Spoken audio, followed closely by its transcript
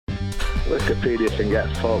Wikipedia can get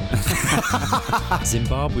fucked.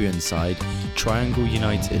 Zimbabwean side, Triangle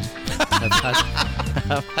United, have had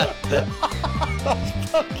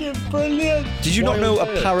Fucking brilliant. Did you not know Wild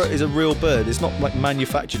a birds. parrot is a real bird? It's not like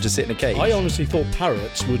manufactured to sit in a cage. I honestly thought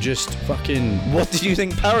parrots were just fucking... What did you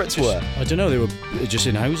think parrots were? I don't know, they were just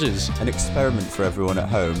in houses. An experiment for everyone at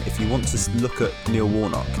home. If you want to look at Neil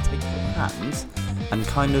Warnock, take your hands and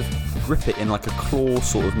kind of grip it in like a claw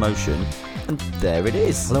sort of motion, and there it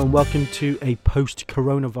is. Hello and welcome to a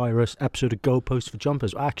post-coronavirus episode of Goalpost for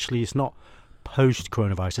Jumpers. Actually, it's not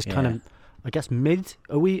post-coronavirus. It's kind of, I guess, mid.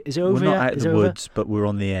 Are we? Is it over We're not yet? out of Is the it over? woods, but we're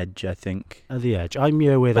on the edge, I think. At the edge. I'm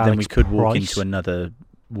here with But Alex then we could walk Price. into another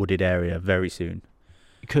wooded area very soon.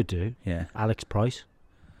 You could do. Yeah. Alex Price.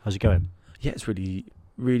 How's it going? Yeah, it's really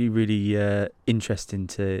interesting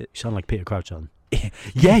to... You sound like Peter Crouch on.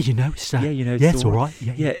 Yeah, you know. It's, Yeah, you know, yeah, it's all right.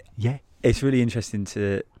 Yeah. Yeah. It's really interesting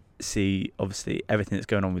to see, obviously, everything that's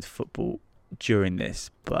going on with football during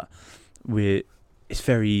this, but it's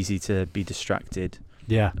very easy to be distracted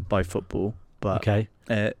Yeah. by football. But Okay.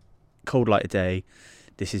 cold light of day,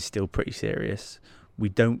 this is still pretty serious. We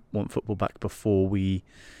don't want football back before we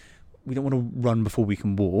don't want to run before we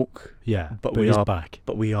can walk, Yeah. but we are back.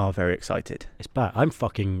 but we are very excited. It's back. I'm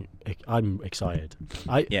excited.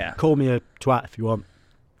 Yeah. Call me a twat if you want.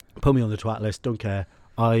 Put me on the twat list. Don't care.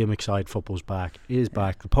 I am excited. Football's back. It is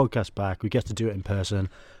back. The podcast's back. We get to do it in person.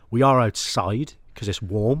 We are outside because it's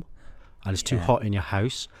warm and it's too Yeah. hot in your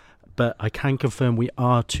house. But I can confirm we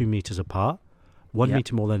are 2 meters apart. 1 Yeah.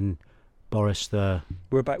 meter more than Boris.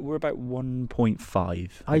 We're about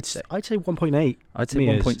 1.5. I'd say 1.8. I'd say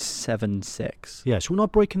meters. 1.76. Yeah, so we're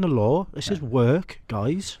not breaking the law. This No. is work,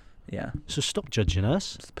 guys. Yeah. So stop judging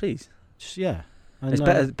us. Please. Just, yeah. And, It's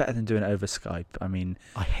better than doing it over Skype. I mean,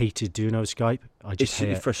 I hated doing it over Skype. I just hate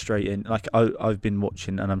it's it. frustrating. Like I've been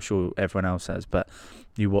watching, and I'm sure everyone else has, but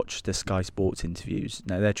you watch the Sky Sports interviews.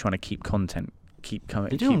 Now they're trying to keep content, keep coming.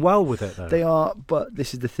 They're doing well with it, though. They are, but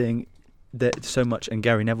this is the thing. That so much, and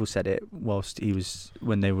Gary Neville said it whilst he was,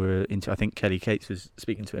 when they were into, I think Kelly Cates was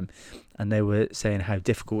speaking to him, and they were saying how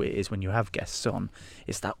difficult it is when you have guests on.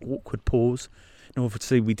 It's that awkward pause. And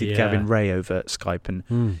obviously we did Yeah. Gavin Ray over Skype, and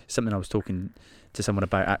Mm. something I was talking to someone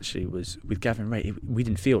about actually was with Gavin Ray, we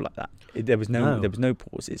didn't feel like that. There was no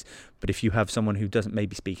pauses. But if you have someone who doesn't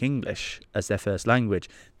maybe speak English as their first language,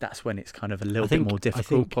 that's when it's kind of a little bit more difficult,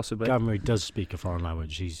 I think possibly. Gavin Ray does speak a foreign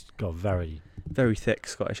language. He's got very thick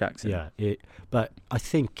Scottish accent. but I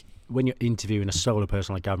think when you're interviewing a solo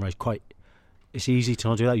person like Gavin Ray, it's easy to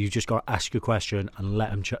not do that. You just got to ask a question and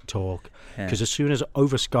let them talk. Yeah. Because as soon as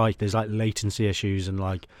over Skype, there's like latency issues, and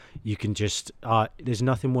like you can just there's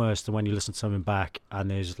nothing worse than when you listen to something back and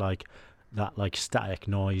there's like that like static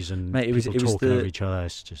noise and Mate, it was talking the- over each other.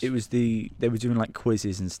 It's just It was they were doing like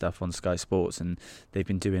quizzes and stuff on Sky Sports, and they've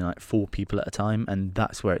been doing like 4 people at a time, and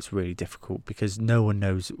that's where it's really difficult because no one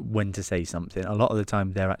knows when to say something. A lot of the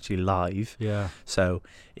time they're actually live, yeah. so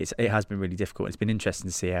it has been really difficult. It's been interesting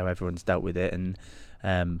to see how everyone's dealt with it, and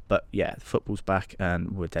but yeah, football's back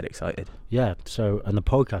and we're dead excited. Yeah, so, and the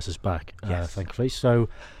podcast is back, Yes. thankfully. So,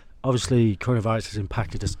 obviously, coronavirus has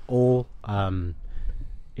impacted us all.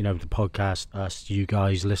 You know, the podcast, us, you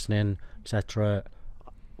guys listening, etc.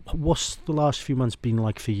 What's the last few months been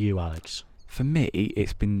like for you, Alex? For me,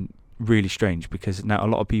 it's been really strange because now a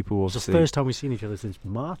lot of people It's the obviously... first time we've seen each other since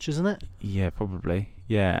March, isn't it? Yeah, probably.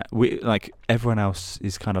 Yeah, we like everyone else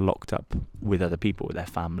is kind of locked up with other people, with their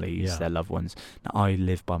families, Yeah. their loved ones. Now I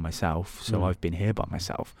live by myself, so Mm. I've been here by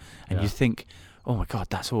myself, and Yeah. you think, oh my god,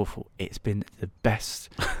 that's awful. It's been the best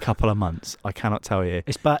couple of months. I cannot tell you.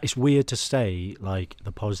 It's weird to say, like,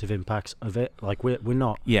 the positive impacts of it. Like, we're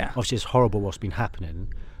not... Yeah, Obviously, it's horrible what's been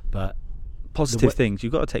happening, but... positive things.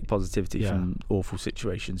 You've got to take positivity Yeah. from awful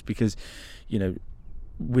situations because, you know,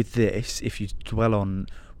 with this, if you dwell on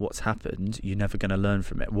what's happened, you're never going to learn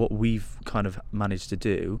from it. What we've kind of managed to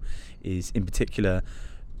do is, in particular,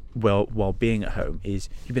 while being at home, is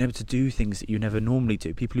you've been able to do things that you never normally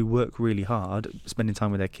do. People who work really hard, spending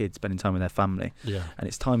time with their kids, spending time with their family, Yeah. and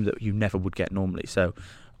it's time that you never would get normally. So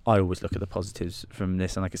I always look at the positives from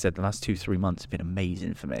this, and like I said, the last 2-3 months have been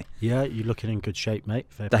amazing for me. Yeah, you're looking in good shape, mate.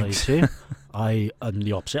 Fair play Thanks. to you. I am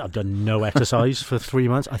the opposite. I've done no exercise for 3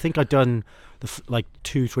 months. I think I'd done like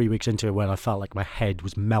 2-3 weeks into it when I felt like my head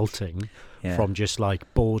was melting Yeah. from just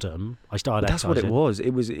like boredom. I started But that's what it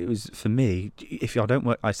exercising. was. It was for me. If I don't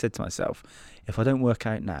work, I said to myself, if I don't work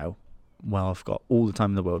out now, well, I've got all the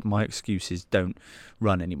time in the world. My excuses don't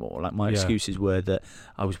run anymore. Like my Yeah. excuses were that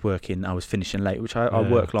I was working, I was finishing late, which I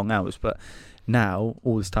Yeah. work long hours. But now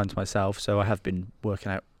all this time to myself, so I have been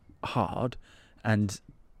working out hard, and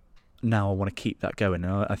now I want to keep that going.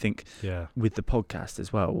 And I think Yeah. with the podcast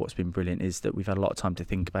as well, what's been brilliant is that we've had a lot of time to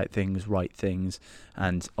think about things, write things,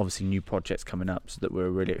 and obviously new projects coming up so that we're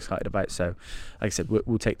really excited about. So, like I said,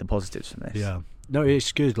 we'll take the positives from this. Yeah. No,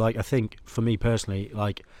 it's good. Like, I think for me personally,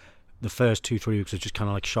 like, the first 2-3 weeks was just kind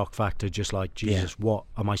of like shock factor, just like, Jesus, what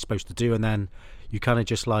am I supposed to do? And then you kind of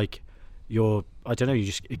just like, I don't know,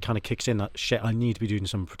 it kind of kicks in that shit, I need to be doing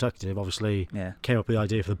something productive. Obviously, came up with the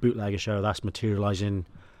idea for the Bootlegger show, that's materialising.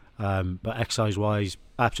 But exercise wise,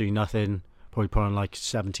 absolutely nothing. Probably put on like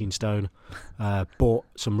 17 stone. Bought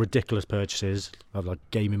some ridiculous purchases of like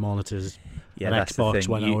gaming monitors, an that's the Xbox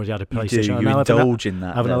thing. when I already had a You PlayStation. do, you indulge in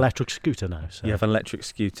that. I have an though. electric scooter now. So. You have an electric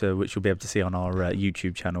scooter, which you'll be able to see on our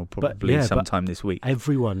YouTube channel probably but sometime this week.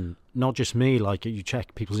 Everyone, not just me, like you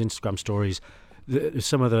check people's Instagram stories,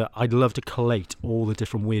 I'd love to collate all the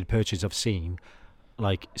different weird purchases I've seen.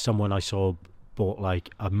 Like someone I saw bought like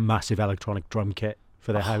a massive electronic drum kit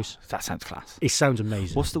for their house. That sounds class. It sounds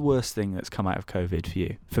amazing. What's the worst thing that's come out of COVID for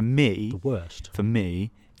you? For me, the worst?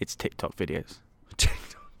 It's TikTok videos.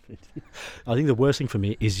 I think the worst thing for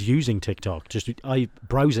me is using TikTok. I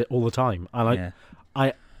browse it all the time, and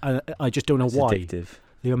I just don't know It's why. addictive.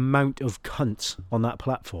 The amount of cunts on that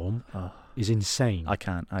platform is insane. I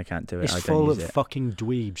can't do it. It's I don't full use of it. fucking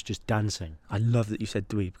dweebs just dancing. I love that you said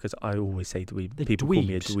dweeb because I always say dweeb. They're People call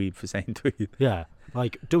me a dweebs. dweeb for saying dweeb. Yeah,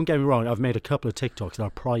 like don't get me wrong. I've made a couple of TikToks that are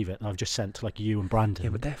private, and I've just sent to like you and Brandon.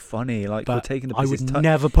 Yeah, but they're funny. Like But we're taking the I piss. would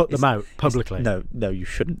never put them it's- out publicly. No, you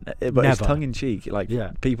shouldn't. But it's Never. tongue in cheek. Like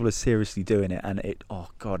Yeah. people are seriously doing it, and it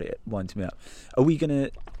winds me up. Are we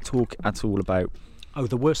gonna talk at all about? Oh,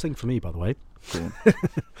 the worst thing for me, by the way. Go on.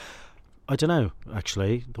 I don't know.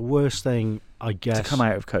 Actually, the worst thing I guess To come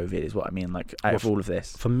out of COVID is what I mean. Like out of all of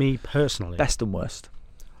this, for me personally, best and worst.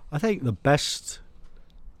 I think the best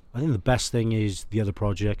thing is the other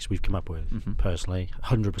projects we've come up with. Mhm. Personally,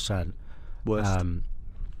 100%. Worst.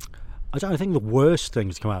 I think the worst thing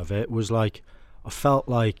to come out of it was like I felt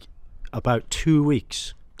like about 2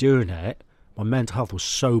 weeks during it, my mental health was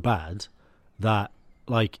so bad that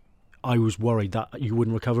like I was worried that you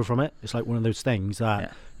wouldn't recover from it. It's like one of those things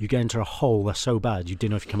that you get into a hole that's so bad you didn't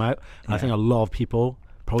know if you come out. And I think a lot of people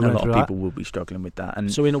probably a went lot through of that. people will be struggling with that,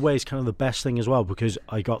 and So in a way, it's kind of the best thing as well because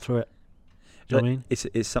I got through it. Do you know what I mean?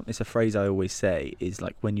 It's a phrase I always say is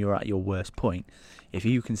like when you're at your worst point, if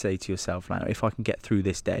you can say to yourself, now if I can get through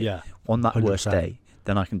this day, Yeah, on that worst 100%. day,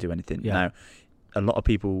 then I can do anything. Yeah. Now, a lot of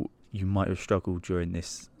people, you might have struggled during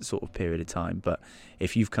this sort of period of time, but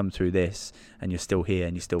if you've come through this and you're still here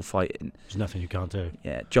and you're still fighting, There's nothing you can't do.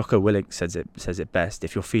 yeah, Jocko Willink says it best.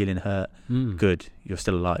 If you're feeling hurt, good, you're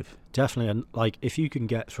still alive. Definitely, and like if you can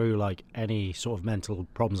get through like any sort of mental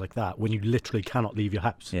problems like that when you literally cannot leave your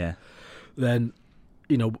house, Yeah, then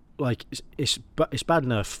you know, like it's bad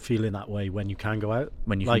enough feeling that way when you can go out.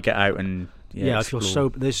 when you Like, can get out and I feel explore.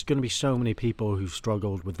 there's going to be so many people who've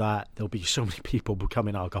struggled with that. There'll be so many people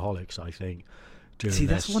becoming alcoholics, I think. During See,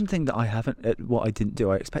 that's this. one thing that I haven't. What I didn't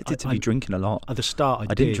do, I expected to be drinking a lot. At the start,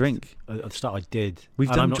 I didn't drink. At the start, I did. We've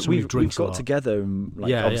And done. I'm not somebody who We've drinks a got lot. together, and, like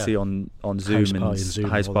Yeah, obviously on Zoom House and party and Zoom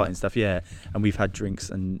and house all party that. and stuff. Yeah, and we've had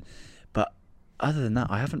drinks but other than that,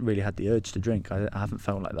 I haven't really had the urge to drink. I haven't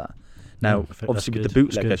felt like that. Now, I think obviously, with that's the good. That's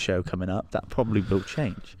bootlegger good. show coming up, that probably will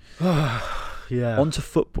change. Yeah. On to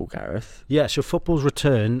football, Gareth. Yeah, so football's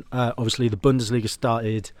return. Obviously, the Bundesliga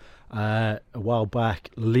started a while back.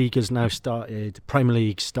 Liga's now started. Premier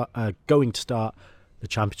League going to start the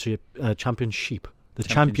championship. The championship.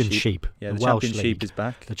 Yeah, the Welsh championship League. is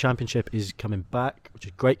back. The championship is coming back, which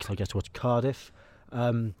is great because I get to watch Cardiff.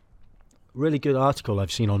 Really good article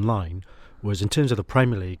I've seen online was in terms of the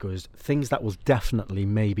Premier League was things that will definitely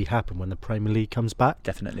maybe happen when the Premier League comes back.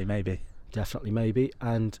 Definitely, maybe. Definitely maybe.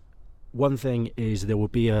 And one thing is there will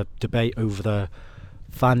be a debate over the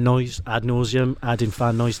fan noise ad nauseum, adding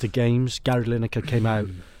fan noise to games. Gary Lineker came out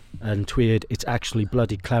and tweeted, "It's actually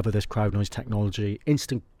bloody clever, this crowd noise technology.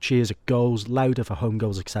 Instant cheers at goals, louder for home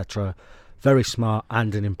goals, etc. Very smart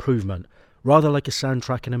and an improvement. Rather like a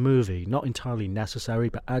soundtrack in a movie, not entirely necessary,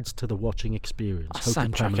 but adds to the watching experience." A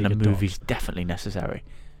Hoping soundtrack Premier in a League movie is adopts. definitely necessary.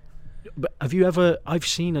 But have you ever? I've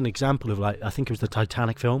seen an example of like I think it was the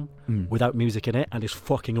Titanic film without music in it, and it's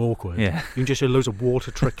fucking awkward. Yeah. You can just hear loads of water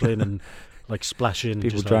trickling and like splashing,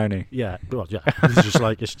 People just, drowning. Like, yeah, well, yeah. It's just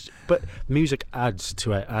like but music adds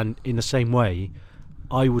to it, and in the same way,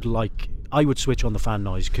 I would switch on the fan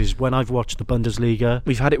noise because when I've watched the Bundesliga.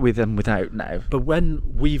 We've had it with and without now. But when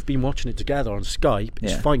we've been watching it together on Skype,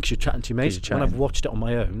 it's Yeah. fine because you're chatting to your mates. 'Cause you're When I've chatting. watched it on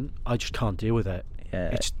my own, I just can't deal with it. Yeah.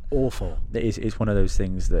 It's awful. It's one of those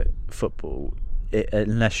things that football,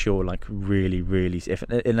 unless you're like really,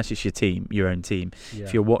 unless it's your team, your own team, Yeah.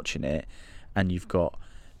 if you're watching it and you've got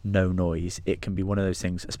no noise, it can be one of those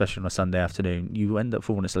things, especially on a Sunday afternoon, you end up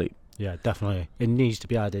falling asleep. Yeah, definitely. It needs to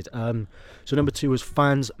be added. So number 2 was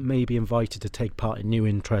fans may be invited to take part in new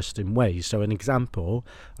interesting ways. So an example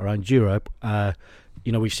around Europe,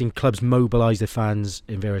 we've seen clubs mobilise their fans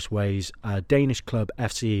in various ways. Danish club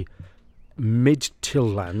FC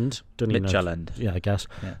Midtjylland, I guess,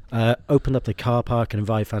 opened up the car park and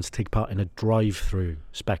invited fans to take part in a drive-through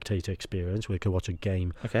spectator experience where you could watch a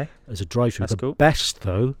game as a drive-through. That's cool. Best,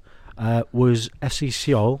 though, was FC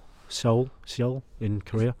Seoul in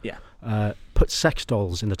Korea. Put sex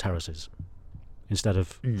dolls in the terraces instead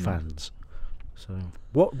of fans. So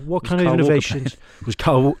what kind of innovations was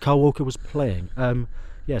Carl Walker was playing? So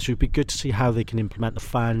it'd be good to see how they can implement the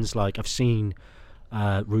fans. Like I've seen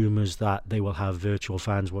rumours that they will have virtual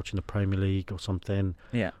fans watching the Premier League or something.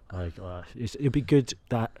 Yeah, like it'd be good.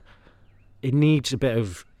 That it needs a bit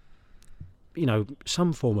of,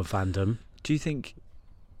 some form of fandom. Do you think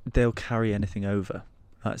they'll carry anything over?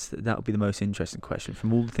 That'll be the most interesting question.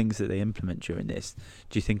 From all the things that they implement during this,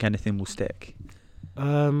 do you think anything will stick?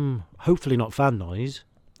 Hopefully not fan noise.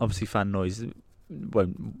 Obviously, fan noise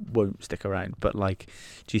won't stick around. But do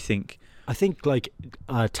you think? I think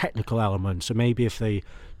technical elements. So maybe if they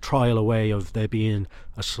trial a way of there being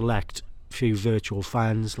a select few virtual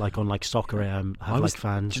fans, like on Soccer AM,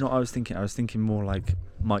 fans. Do you know what I was thinking? I was thinking more like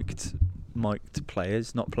mic'd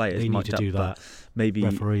players, not players. They need to do that. Maybe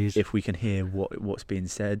referees, if we can hear what's being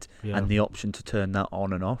said and the option to turn that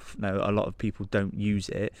on and off. Now, a lot of people don't use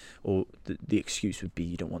it, or the excuse would be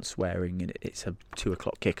you don't want swearing and it's a 2:00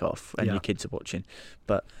 kickoff and your kids are watching.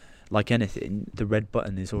 But like anything, the red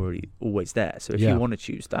button is always there. So if you want to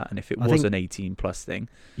choose that, and if it was an 18+ thing,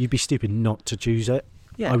 you'd be stupid not to choose it.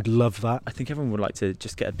 Yeah, I would love that. I think everyone would like to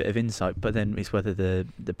just get a bit of insight, but then it's whether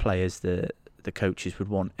the players, the coaches would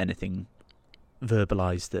want anything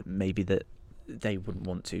verbalised that maybe that they wouldn't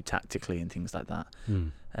want to tactically and things like that.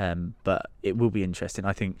 But it will be interesting.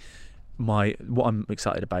 I think what I'm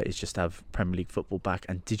excited about is just to have Premier League football back.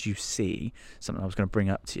 And did you see something I was going to bring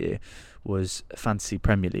up to you was Fantasy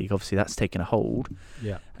Premier League? Obviously that's taken a hold.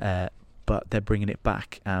 But they're bringing it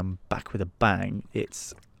back with a bang.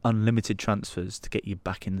 It's unlimited transfers to get you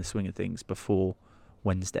back in the swing of things before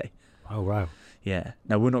Wednesday. Oh wow. Yeah.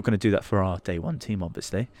 Now we're not going to do that for our day one team,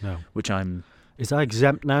 obviously. No. Is that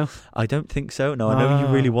exempt now? I don't think so. No, I know you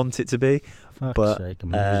really want it to be, but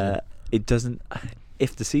it doesn't.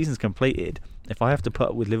 If the season's completed, if I have to put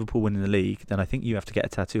up with Liverpool winning the league, then I think you have to get a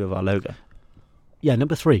tattoo of our logo. Yeah,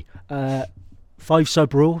 number 3. 5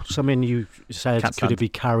 sub rule. Something you said could it be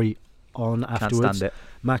carry on afterwards? Can't stand it.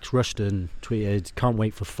 Max Rushton tweeted, "Can't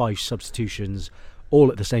wait for 5 substitutions all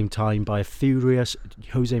at the same time by a furious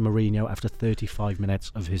Jose Mourinho after 35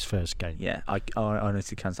 minutes of his first game." Yeah, I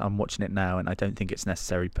honestly can't. I'm watching it now and I don't think it's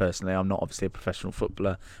necessary personally. I'm not obviously a professional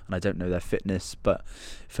footballer and I don't know their fitness, but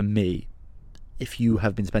for me, if you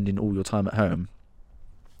have been spending all your time at home,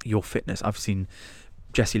 your fitness, I've seen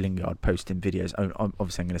Jesse Lingard posting videos.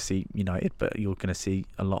 Obviously I'm going to see United, but you're going to see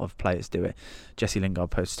a lot of players do it. Jesse Lingard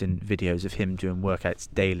posting videos of him doing workouts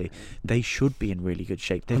daily. They should be in really good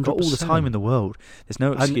shape. They've 100%. Got all the time in the world. There's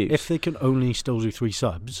no excuse. And if they can only still do 3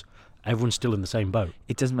 subs, everyone's still in the same boat.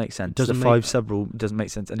 It doesn't make sense. The 5 sub rule doesn't make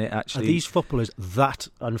sense, and it actually. Are these footballers that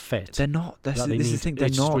unfit? They're not. This is the thing. They're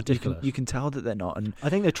not. Ridiculous. You can tell that they're not. And I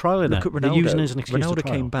think they're trialing it. They're using it as an excuse. Ronaldo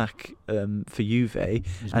came back for Juve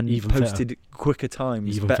and even posted fitter. Quicker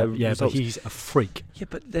times, even better results. But he's a freak. Yeah,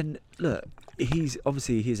 but then look, he's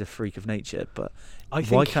a freak of nature. But I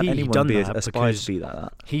think why can't anyone aspire to be like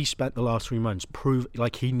that? He spent the last 3 months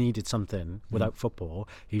he needed something without football.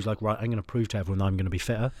 He was like, right, I'm going to prove to everyone that I'm going to be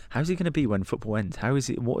fitter. How's he going to be when football ends?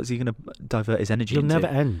 What is he going to divert his energy into? He'll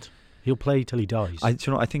never end. He'll play till he dies. Do you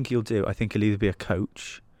know what I think he'll do? I think he'll either be a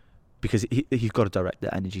coach, because he's got to direct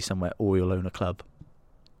that energy somewhere, or he'll own a club.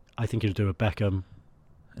 I think he'll do a Beckham.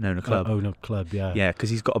 And own a club. Own a club, yeah. Yeah, because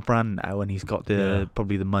he's got a brand now and he's got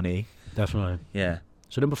probably the money. Definitely. Yeah.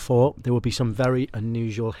 So number 4, there will be some very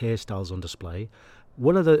unusual hairstyles on display.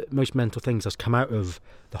 One of the most mental things that's come out of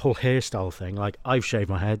the whole hairstyle thing, like I've shaved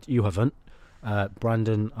my head, you haven't.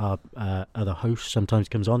 Brandon, our other host, sometimes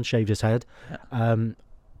comes on, shaved his head.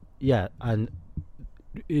 Yeah. And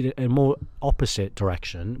in a more opposite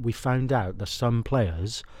direction, we found out that some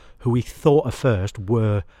players who we thought at first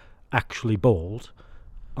were actually bald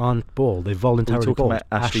aren't bald. They're voluntarily bald.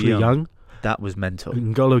 Ashley Young. That was mental.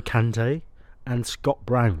 N'Golo Kante and Scott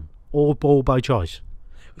Brown, all bald by choice.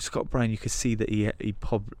 Scott Brown, you could see that he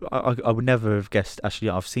I would never have guessed Ashley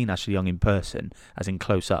Young. I've seen Ashley Young in person, as in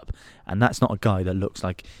close up, and that's not a guy that looks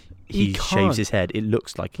like he shaves his head. It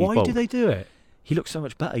looks like he's bald. Why do they do it? He looks so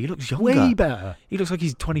much better. He looks younger. Way better. He looks like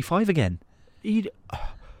he's 25 again.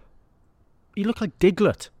 he looked like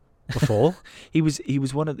Diglett before. It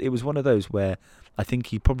was one of those where I think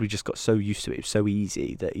he probably just got so used to it. It was so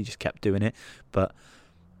easy that he just kept doing it. But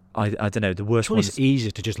I don't know, the worst ones. It's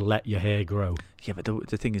easier to just let your hair grow. Yeah, but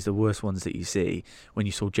the thing is, the worst ones that you see when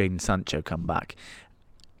you saw Jadon Sancho come back,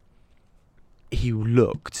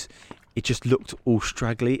 it just looked all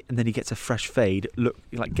straggly, and then he gets a fresh fade,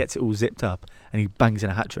 gets it all zipped up, and he bangs in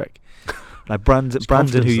a hat trick. Like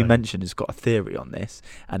Brandon, who you mentioned, has got a theory on this,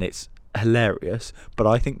 and it's hilarious. But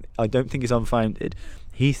I don't think it's unfounded.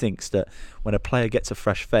 He thinks that when a player gets a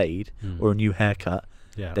fresh fade or a new haircut,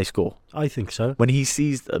 they score. I think so. When he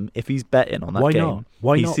sees them, if he's betting on that Why game, not?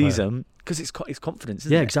 Why he not, sees though? them because it's confidence.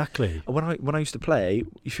 Isn't it? Exactly. When I used to play,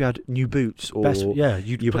 if you had new boots or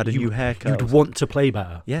you had a new haircut, you'd want to play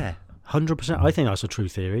better. Yeah. 100%. I think that's a true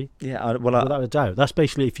theory. Yeah, without a doubt. That's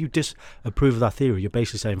basically, if you disapprove of that theory, you're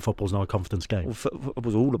basically saying football's not a confidence game. It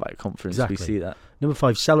was all about confidence. Exactly. We see that. Number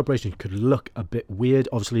 5, celebration could look a bit weird.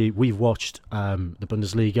 Obviously, we've watched the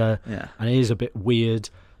Bundesliga, and it is a bit weird.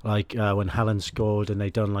 Like when Haaland scored and they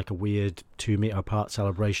done like a weird 2 meter apart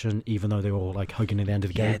celebration, even though they were all like hugging at the end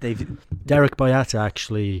of the game. Derek Boyata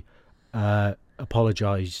actually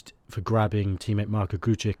apologised for grabbing teammate Marko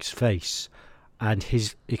Grucic's face, and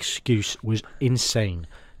his excuse was insane.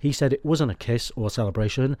 He said it wasn't a kiss or a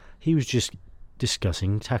celebration. He was just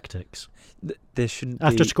discussing tactics. There shouldn't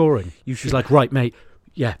after be, scoring. He's like, right, mate.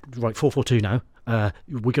 Yeah, right. 4-4-2 now.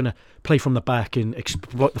 We're gonna play from the back and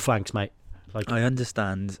exploit the flanks, mate. Like, I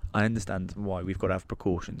understand why we've got to have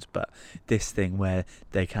precautions, but this thing where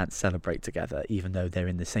they can't celebrate together, even though they're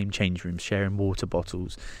in the same change room, sharing water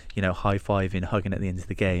bottles, high-fiving, hugging at the end of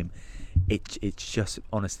the game, it's just,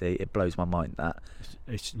 honestly, it blows my mind that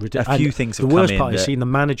it's ridiculous. A few things have come in. The worst come part is seeing the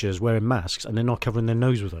managers wearing masks and they're not covering their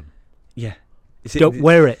nose with them. Yeah. Don't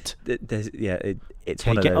wear it. It's Take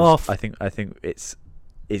one of it those. off. I think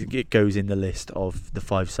it goes in the list of the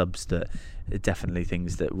 5 subs that are definitely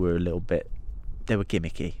things that were a little bit. They were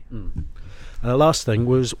gimmicky. And the last thing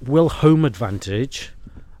was, will home advantage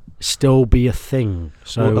still be a thing?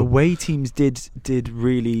 So away teams did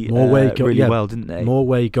really well, didn't they? More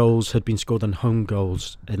away goals had been scored than home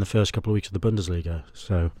goals in the first couple of weeks of the Bundesliga.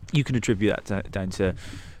 So you can attribute that down to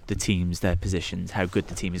the teams, their positions, how good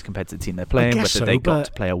the team is compared to the team they're playing, whether they got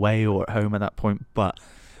to play away or at home at that point. But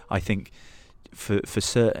I think for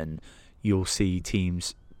certain, you'll see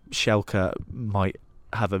teams. Schalke might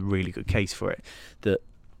have a really good case for it, that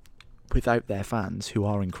without their fans, who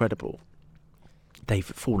are incredible, they've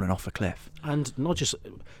fallen off a cliff. And not just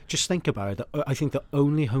think about it. I think the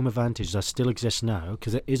only home advantage that still exists now,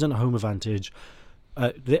 because it isn't a home advantage.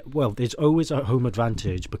 There's always a home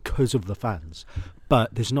advantage because of the fans,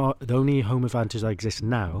 but there's not. The only home advantage that exists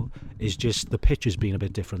now is just the pitches being a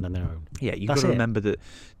bit different than their own. Yeah, you've got to remember that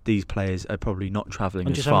these players are probably not travelling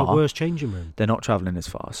and as just far. have a worse changing room. They're not travelling as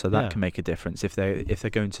far, so that can make a difference. If they're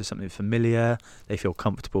going to something familiar, they feel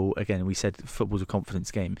comfortable. Again, we said football's a confidence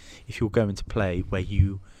game. If you're going to play where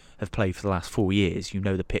you have played for the last 4 years, you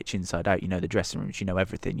know the pitch inside out, you know the dressing rooms, you know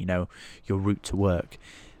everything, you know your route to work,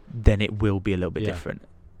 then it will be a little bit different.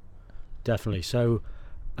 Definitely. So,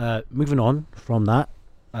 moving on from that,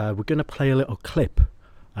 we're going to play a little clip,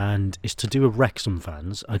 and it's to do with Wrexham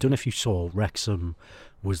fans. I don't know if you saw, Wrexham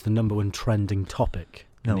was the #1 trending topic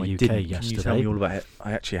in the UK didn't. yesterday. Can you tell me all about it?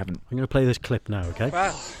 I actually haven't. I'm going to play this clip now, okay?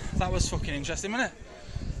 Well, that was fucking interesting, wasn't it?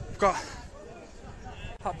 We've got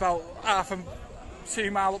about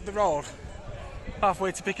 2 mile up the road,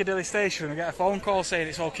 halfway to Piccadilly Station, and we get a phone call saying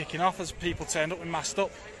it's all kicking off as people turned up and masked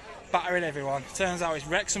up, battering everyone. Turns out it's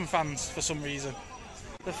Wrexham fans for some reason.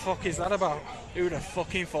 The fuck is that about? Who'd have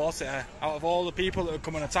fucking thought it? Out of all the people that would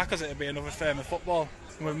come and attack us, it'd be another firm of football.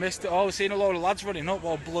 And we've missed it all. We've seen a load of lads running up,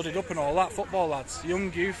 all blooded up and all that. Football lads,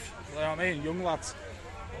 young youth, you know what I mean? Young lads,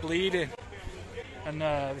 bleeding. And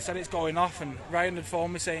they said it's going off, and Ryan had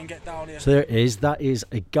phoned me saying get down here. So there it is. That is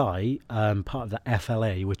a guy, part of the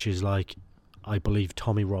FLA, which is like, I believe,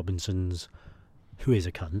 Tommy Robinson's, who is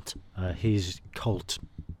a cunt, his cult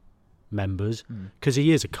members, because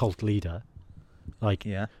he is a cult leader. Like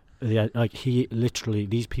he literally,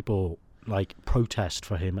 these people like protest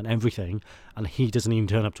for him and everything, and he doesn't even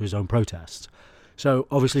turn up to his own protests. So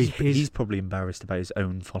obviously he's probably embarrassed about his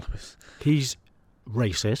own followers. He's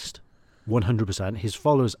racist, 100%. His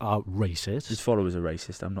followers are racist. His followers are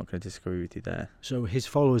racist. I'm not going to disagree with you there. So his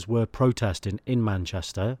followers were protesting in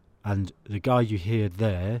Manchester, and the guy you hear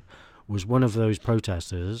there was one of those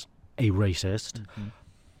protesters, a racist,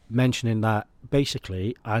 mentioning that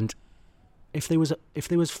basically. And if there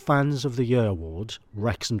was fans of the year award,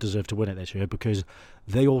 Wrexham deserved to win it this year, because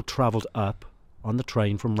they all travelled up on the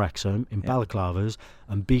train from Wrexham in balaclavas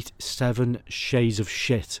and beat 7 shades of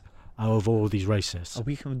shit out of all these racists. Are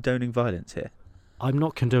we condoning violence here? I'm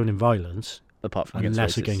not condoning violence Apart from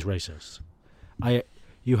unless against against racists.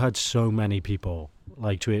 You had so many people,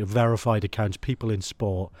 like tweeted verified accounts, people in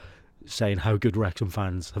sport saying how good Wrexham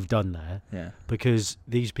fans have done there, Yeah. because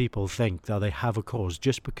these people think that they have a cause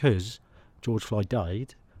just because George Floyd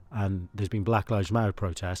died and there's been Black Lives Matter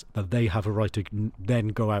protests, that they have a right to then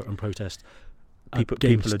go out and protest.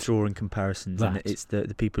 People are drawing comparisons, and that. it's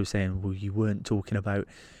the people who are saying, well, you weren't talking about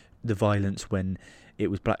the violence when it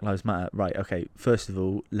was Black Lives Matter. Right, okay, first of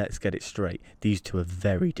all, let's get it straight. These two are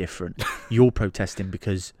very different. You're protesting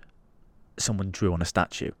because someone drew on a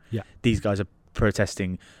statue. Yeah. These guys are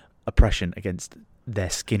protesting oppression against their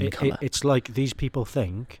skin colour. It's like these people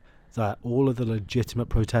think that all of the legitimate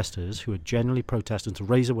protesters who are generally protesting to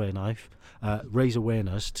raise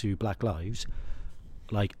awareness to Black lives,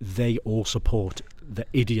 like they all support the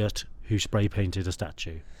idiot who spray painted a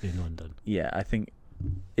statue in London. Yeah, I think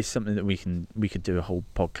it's something that we could do a whole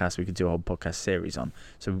podcast. We could do a whole podcast series on.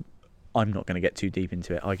 So I'm not going to get too deep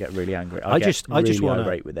into it. I get really angry. I just want to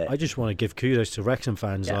irate with it. I just want to give kudos to Wrexham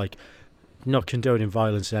fans, like not condoning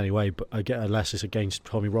violence in any way, but I get unless it's against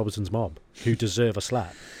Tommy Robertson's mob, who deserve a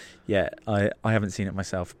slap. Yeah, I haven't seen it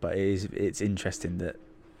myself, but it's interesting that,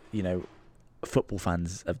 you know, football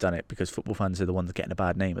fans have done it, because football fans are the ones getting a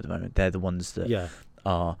bad name at the moment. They're the ones that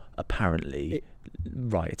are apparently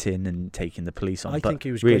rioting and taking the police on. I think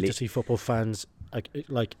it was great to see football fans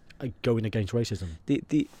like going against racism.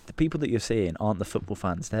 The people that you're seeing aren't the football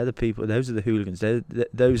fans. They're the people. Those are the hooligans.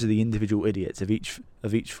 Those are the individual idiots of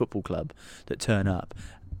each football club that turn up,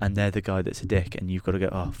 and they're the guy that's a dick. And you've got to go,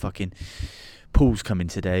 oh fucking, Paul's coming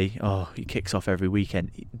today. Oh, he kicks off every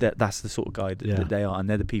weekend. That's the sort of guy that they are, and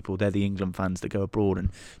they're the people. They're the England fans that go abroad and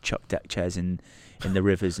chuck deck chairs in the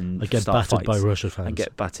rivers and get start battered fights by Russia fans. and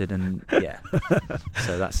get battered and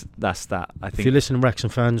So that's that. I think if you listen to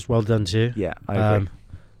Wrexham fans, well done to you. Yeah, I agree.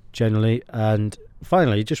 Generally, and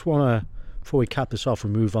finally, just want to, before we cap this off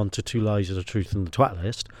and move on to Two Lies of the Truth and the Twat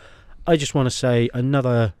List, I just want to say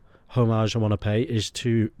another homage I want to pay is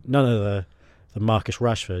to none other than Marcus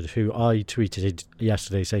Rashford, who I tweeted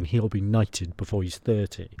yesterday saying he'll be knighted before he's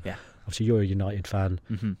 30. Yeah. Obviously, you're a United fan.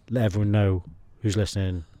 Mm-hmm. Let everyone know who's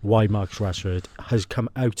listening why Marcus Rashford has come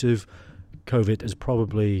out of COVID as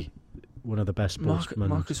probably one of the best sportsmen.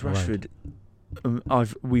 Marcus around.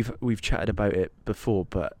 Rashford, we've chatted about it before,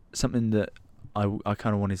 but something that I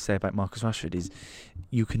kind of wanted to say about Marcus Rashford is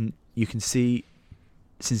you can see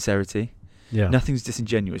sincerity. Yeah. Nothing's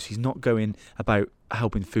disingenuous. He's not going about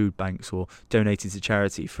helping food banks or donating to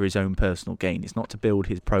charity for his own personal gain. It's not to build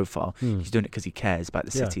his profile. He's doing it because he cares about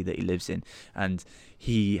the city that he lives in. And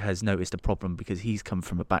he has noticed a problem because he's come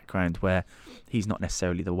from a background where he's not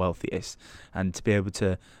necessarily the wealthiest. And to be able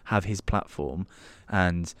to have his platform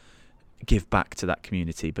and give back to that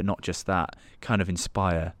community, but not just that, kind of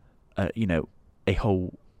inspire, a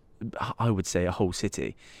whole, I would say, a whole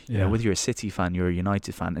city. You know, whether you're a City fan, you're a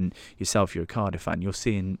United fan, and yourself, you're a Cardiff fan, you're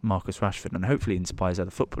seeing Marcus Rashford, and hopefully inspires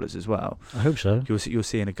other footballers as well. I hope so. You're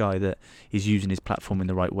seeing a guy that is using his platform in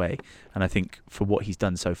the right way, and I think for what he's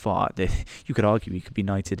done so far, you could argue he could be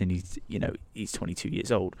knighted, and he's 22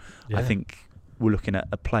 years old. Yeah. I think we're looking at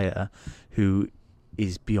a player who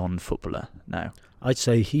is beyond footballer now. I'd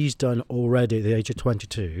say he's done already at the age of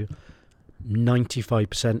 22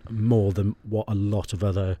 95% more than what a lot of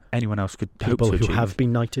other anyone else could people hope to who achieve. have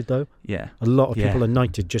been knighted, though. Yeah, a lot of people are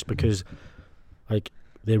knighted just because like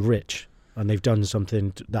they're rich and they've done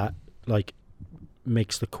something that like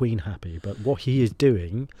makes the Queen happy. But what he is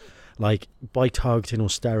doing, like by targeting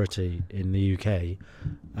austerity in the UK,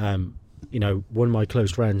 one of my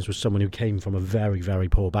close friends was someone who came from a very, very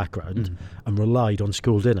poor background and relied on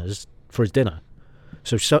school dinners for his dinner.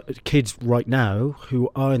 So kids right now who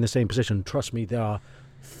are in the same position, trust me, there are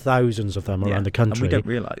thousands of them around the country. And we don't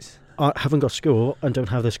realise. Haven't got school and don't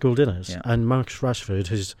have their school dinners. Yeah. And Marcus Rashford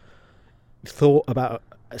has thought about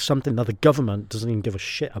something that the government doesn't even give a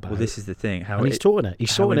shit about. Well, this is the thing. And he's sorting it. He's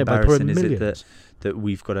sorting it by pouring millions. Is it that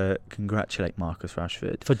we've got to congratulate Marcus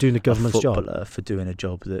Rashford for doing the government's job, for doing a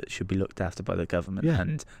job that should be looked after by the government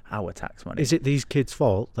and our tax money. Is it these kids'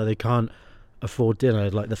 fault that they can't afford dinner?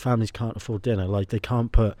 Like the families can't afford dinner. Like they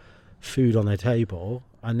can't put food on their table,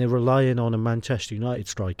 and they're relying on a Manchester United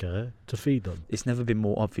striker to feed them. It's never been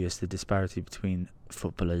more obvious the disparity between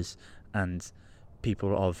footballers and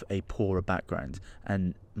people of a poorer background,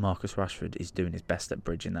 and Marcus Rashford is doing his best at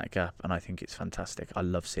bridging that gap, and I think it's fantastic. I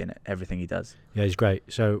love seeing it, everything he does. Yeah, he's great.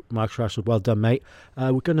 So Marcus Rashford, well done, mate.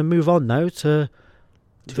 We're going to move on now to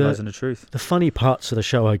Two Lies and the Truth, the funny parts of the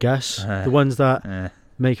show, I guess, the ones that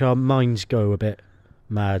make our minds go a bit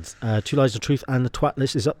mad. Two Lies of Truth and the Twat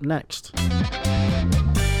List is up next.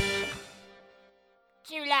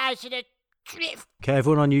 Lies and a Truth. Okay,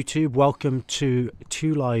 everyone on YouTube, welcome to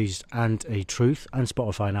Two Lies and a Truth and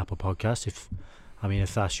Spotify and Apple Podcasts.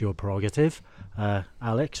 If that's your prerogative.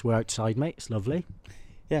 Alex, we're outside, mate. It's lovely.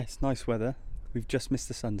 Yeah, it's nice weather. We've just missed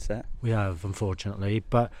the sunset. We have, unfortunately,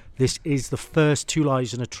 but this is the first Two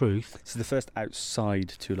Lies and a Truth. This is the first outside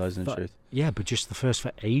Two Lies and a Truth. Yeah, but just the first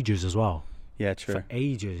for ages as well. Yeah, true. For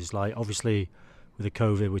ages, like obviously with the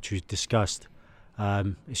COVID, which we've discussed,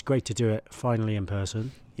 it's great to do it finally in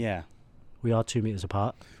person. Yeah. We are 2 meters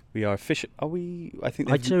apart. We are official. Are we? I think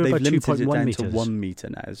I'd they've say we're about limited it 2.1 down meters. to 1 meter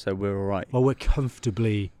now, so we're all right. Well, we're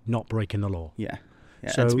comfortably not breaking the law. Yeah.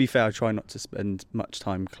 So- and to be fair, I try not to spend much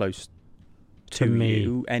time close To to me.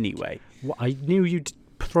 you anyway. Well, I knew you'd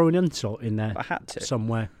throw an insult in there I had to.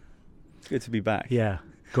 somewhere. It's good to be back. Yeah,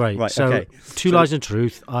 great. Right, so, okay. Two So- Lies and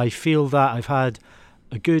Truth. I feel that I've had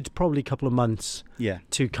a good probably couple of months Yeah.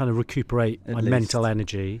 to kind of recuperate At my least. mental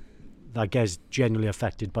energy that gets genuinely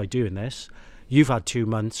affected by doing this. You've had 2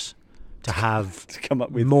 months to have To come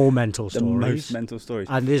up with more mental the stories. most mental stories.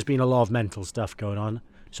 And there's been a lot of mental stuff going on.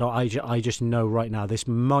 So I just know right now this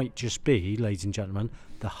might just be, ladies and gentlemen,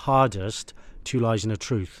 the hardest Two Lies and a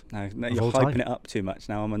Truth. No, of you're all hyping time. it up too much.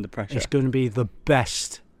 Now I'm under pressure. It's going to be the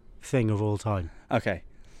best thing of all time. Okay.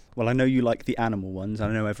 Well, I know you like the animal ones. I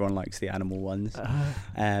know everyone likes the animal ones.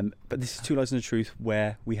 But this is Two Lies and a Truth,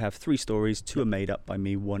 where we have 3 stories. 2 are made up by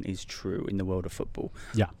me. 1 is true in the world of football.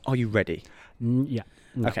 Yeah. Are you ready? Yeah.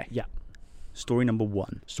 No, Okay. Yeah. Story number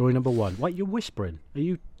 1. Story number 1. Wait, you're whispering. Are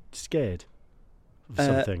you scared of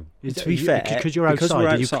something? to be fair, because you're because outside, we're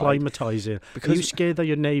are you outside, climatising? Are because- you scared that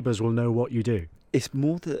your neighbours will know what you do? It's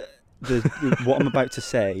more that what I'm about to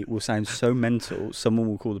say will sound so mental, someone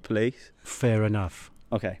will call the police. Fair enough.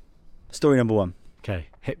 Okay. Story number 1. Okay,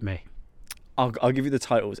 hit me. I'll give you the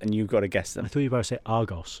titles and you've got to guess I them. thought you were about to say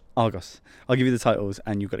Argos. Argos. I'll give you the titles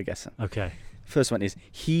and you've got to guess them. Okay. First one is,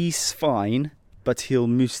 he's fine, but he'll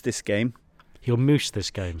moose this game. He'll moose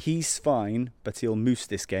this game. He's fine, but he'll moose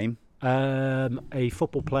this game. A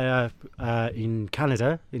football player in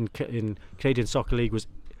Canada, in Canadian Soccer League, was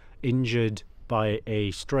injured by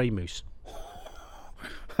a stray moose.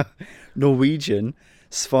 Norwegian,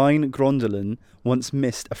 Svein Grondeland once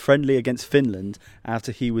missed a friendly against Finland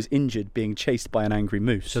after he was injured being chased by an angry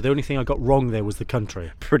moose. So the only thing I got wrong there was the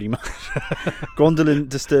country. Pretty much. Grondeland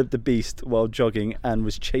disturbed the beast while jogging and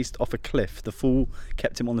was chased off a cliff. The fool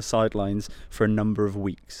kept him on the sidelines for a number of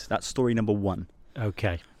weeks. That's story number 1.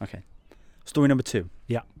 Okay. Okay. Story number 2.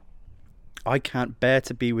 Yeah. I can't bear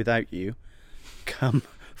to be without you. Come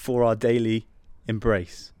for our daily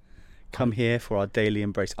embrace. Come here for our daily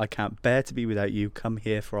embrace. I can't bear to be without you. Come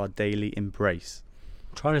here for our daily embrace.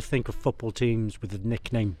 I'm trying to think of football teams with the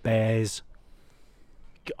nickname Bears.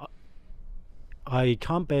 I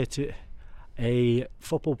can't bear to... A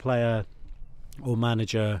football player or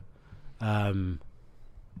manager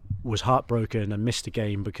was heartbroken and missed a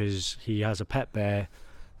game because he has a pet bear.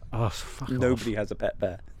 Oh, fuck Nobody off. has a pet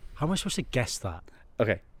bear. How am I supposed to guess that?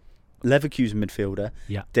 Okay. Leverkusen midfielder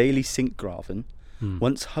Yeah. Daley Sinkgraven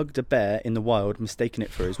once hugged a bear in the wild, mistaking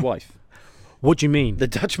it for his wife. What do you mean? The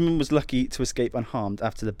Dutchman was lucky to escape unharmed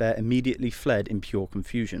after the bear immediately fled in pure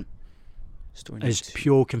confusion. Story number As 2.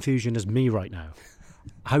 pure confusion as me right now.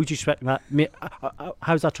 How do you expect that?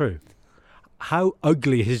 How's that true? How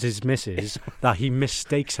ugly is his missus that he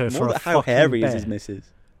mistakes her for More a than how fucking hairy bear? is his missus?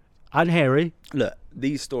 And hairy. Look,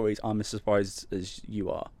 these stories, I'm as surprised as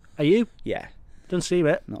you are. Are you? Yeah, Don't see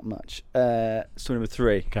it. not much. Story number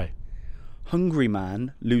 3. Okay. Hungry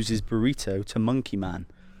man loses burrito to monkey man.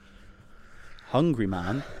 Hungry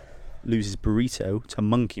man loses burrito to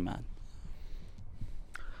monkey man.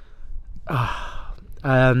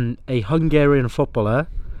 A Hungarian footballer,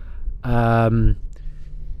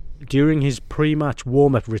 during his pre-match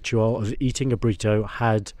warm-up ritual of eating a burrito,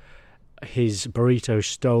 had his burrito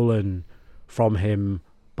stolen from him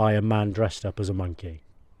by a man dressed up as a monkey.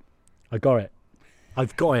 I got it.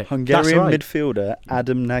 I've got it. Hungarian That's right. midfielder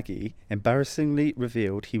Adam Nagy embarrassingly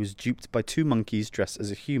revealed he was duped by 2 monkeys dressed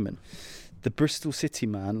as a human. The Bristol City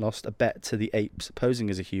man lost a bet to the apes posing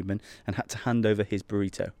as a human and had to hand over his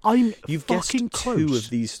burrito. I'm You've guessed fucking 2 close. of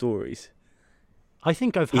these stories. I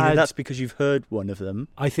think I've Either had. that's because you've heard one of them.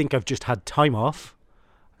 I think I've just had time off,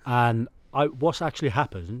 and what's actually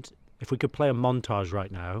happened. If we could play a montage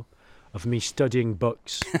right now of me studying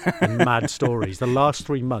books and mad stories, the last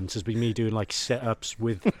 3 months has been me doing like sit-ups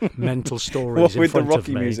with mental stories What, in with the front of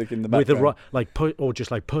Rocky me, music in the with the background? or just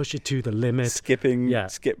like push it to the limit. Skipping, Yeah.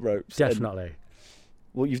 skip ropes. and- Definitely.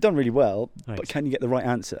 well, you've done really well, but Thanks. can you get the right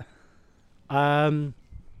answer?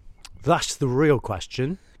 That's the real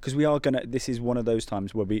question. Because we are gonna. This is one of those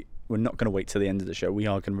times where we're not going to wait till the end of the show. We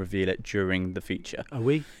are going to reveal it during the feature. Are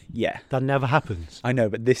we? Yeah, That never happens. I know,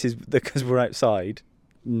 but this is because we're outside.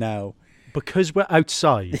 No. Because we're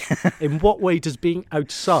outside. In what way does being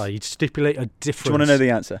outside stipulate a difference? Do you want to know the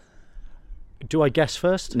answer? Do I guess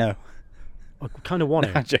first? No. I kind of want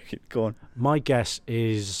I'm to. joking. Go on. My guess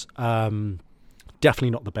is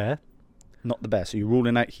definitely not the bear. Not the best. So you're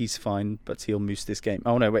ruling out he's fine, but he'll moose this game.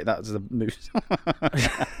 Oh no, wait, that was the moose.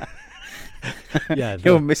 Yeah,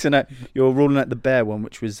 You're missing out. You're ruling out the bear one,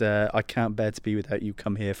 which was I can't bear to be without you.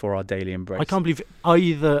 Come here for our daily embrace. I can't believe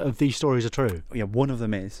either of these stories are true. Yeah, one of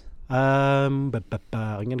them is. I'm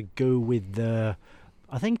gonna go with the.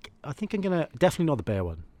 I think I'm gonna definitely not the bear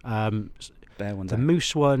one. Bear one's The out.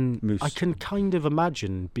 moose one. Moose. I can kind of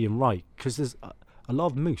imagine being right because there's a lot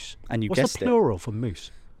of moose. And you What's guessed the plural for moose?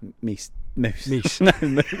 Meese. Moose. Meese. No,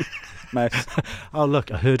 moose. Mouse. Oh look,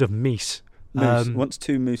 a herd of meese. Moose. Once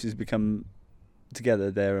two mooses become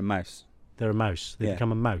together, they're a mouse. They're a mouse. They Yeah.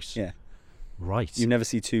 become a mouse. Yeah. Right. You never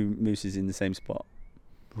see two mooses in the same spot.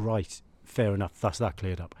 Right. Fair enough. That's that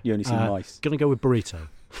cleared up. You only see mice. Gonna go with burrito.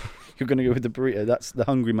 You're going to go with the burrito. That's the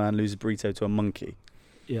hungry man loses burrito to a monkey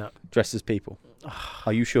Yeah. dressed as people.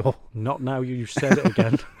 Are you sure? Not now you said it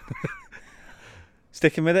again.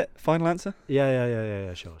 Sticking with it? Final answer?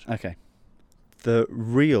 Yeah. Sure. Okay. The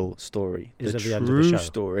real story, Is the at the end of the true show.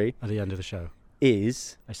 story At the end of the show.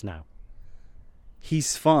 is It's now.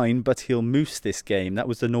 he's fine, but he'll moose this game. That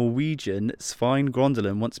was the Norwegian Svein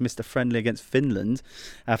Grondeland once Mr. Friendly against Finland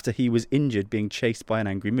after he was injured being chased by an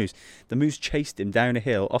angry moose. The moose chased him down a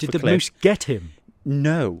hill off Did a the cliff. moose get him?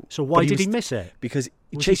 No. So why but did he was- miss it? Because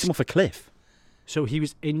he Was chased he him off a cliff. So he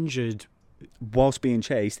was injured. Whilst being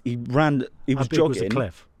chased, he ran. He How was big jogging. was the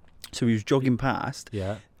cliff? So he was jogging past.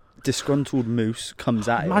 Yeah. Disgruntled moose comes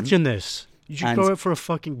at him. Imagine this. You should And- go out for a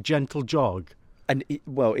fucking gentle jog. And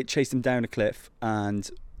it chased him down a cliff and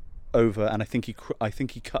over, and I think he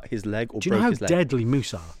cut his leg or Do you know broke how his leg. deadly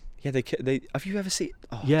moose are? Yeah, they. Have you ever seen?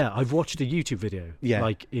 Oh, Yeah, I've watched a YouTube video. Yeah.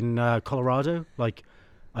 Like in Colorado, like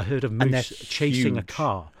I heard of And they're moose chasing a huge.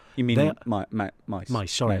 car. You mean They're- mice?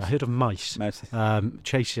 Mice, sorry, I heard of mice Mouse.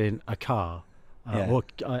 chasing a car. Yeah. Or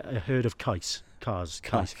I heard of cars. Guys,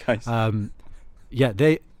 Yeah,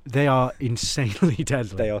 they are insanely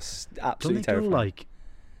deadly. they are Don't absolutely they go terrifying. like?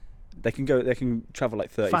 They can travel like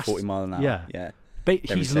 30, Fast. 40 mile an hour. Yeah. Yeah. Ba-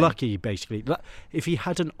 They're he's insane. lucky, basically. If he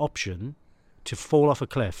had an option to fall off a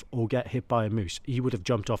cliff or get hit by a moose, he would have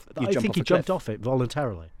jumped off. He'd I jump think off he a jumped cliff. off it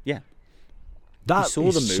voluntarily. Yeah. That He saw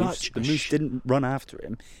is the moose. such The a moose didn't run after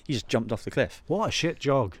him. He just jumped off the cliff. What a shit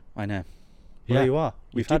jog. I know. Well, Yeah. there you are.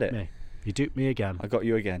 We've had duped it. Me. You duped me again. I got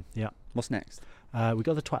you again. Yeah. What's next? We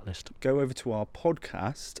got the twat list. Go over to our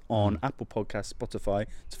podcast on Mm. Apple Podcasts, Spotify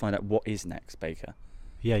to find out what is next, Baker.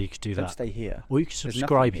 Yeah, you could do Don't that. stay here. Or you could There's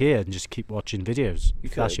subscribe nothing here and just keep watching videos. You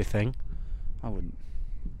If that's could. your thing. I wouldn't.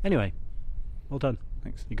 Anyway, well done.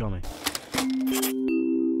 Thanks. You got me.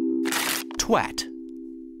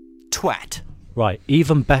 Twat. Right,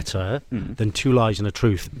 even better Mm. than Two Lies and a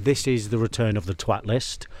Truth. This is the return of the twat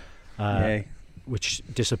list, Yay. which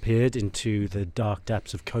disappeared into the dark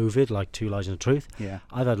depths of COVID, like Two Lies and a Truth. Yeah.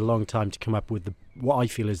 I've had a long time to come up with what I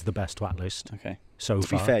feel is the best twat list Okay. so To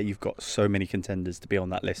be far. fair, you've got so many contenders to be on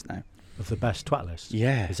that list now. Of the best twat list.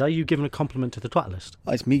 Yeah. Is that you giving a compliment to the twat list?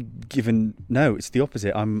 It's me giving. No, it's the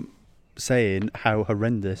opposite. I'm saying how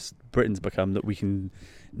horrendous Britain's become that we can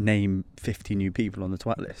name 50 new people on the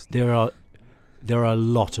twat list. There are a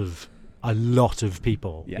lot of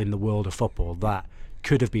people Yeah. in the world of football that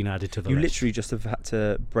could have been added to the You list. literally just have had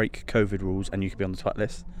to break COVID rules and you could be on the twat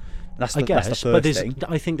list. That's I the, guess, that's the but first thing.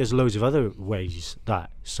 I think there's loads of other ways that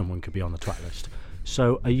someone could be on the twat list.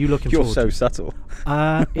 So, are you looking You're forward so to subtle.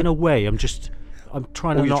 in a way, I'm trying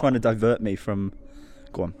Or to you're not. trying to divert me from.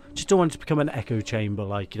 Go on. Just don't want it to become an echo chamber.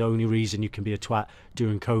 Like the only reason you can be a twat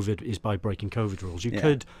during COVID is by breaking COVID rules. You Yeah.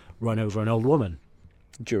 could run over an old woman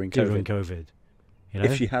During during COVID. COVID. You know,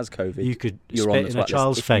 If she has COVID, you could you're on spit the in twat a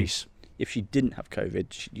child's list. If you- face. If she didn't have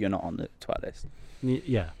COVID, you're not on the twat list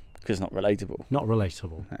Yeah, because it's not relatable. not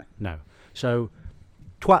relatable. No. No. So,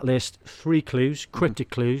 twat list, 3 clues, cryptic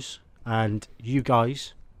clues, and you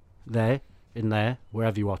guys in there,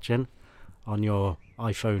 wherever you're watching, on your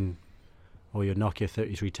iPhone or your Nokia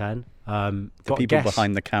 3310. The got to people guess.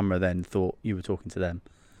 behind the camera then thought you were talking to them.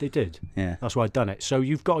 They did. Yeah. That's why I've done it. So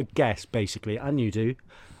you've got to guess, basically, and you do,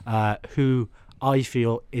 who I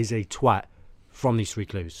feel is a twat from these 3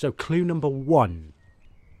 clues. So clue number 1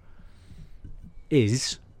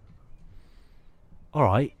 is, all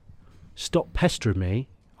right, stop pestering me.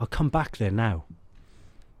 I'll come back there now.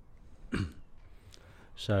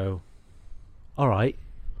 So, all right,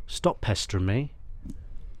 stop pestering me.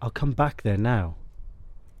 I'll come back there now.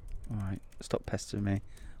 All right, stop pestering me.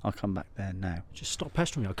 I'll come back there now. Just stop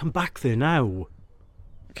pestering me. I'll come back there now.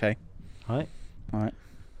 Okay. Right? All right.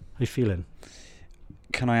 How you feeling?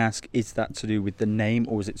 Can I ask, is that to do with the name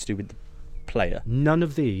or is it to do with the player? None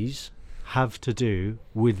of these have to do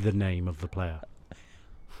with the name of the player.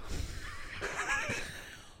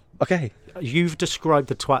 Okay. You've described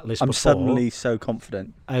the twat list I'm before suddenly so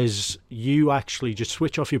confident. as you actually just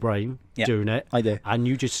switch off your brain Yeah, doing it, I do. and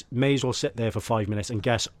you just may as well sit there for 5 minutes and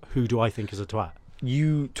guess who do I think is a twat.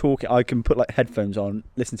 You talk, I can put like headphones on,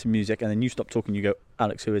 listen to music, and then you stop talking, you go,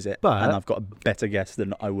 Alex, who is it? But- and I've got a better guess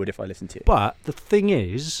than I would if I listened to you. But the thing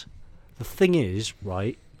is,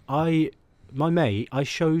 right, my mate, I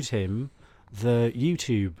showed him the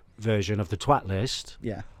YouTube version of the twat list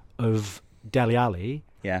Yeah. of Deli Alley,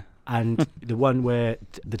 Yeah. and the one where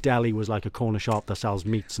the deli was like a corner shop that sells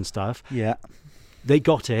meats and stuff. Yeah. They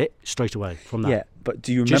got it straight away from that. Yeah. But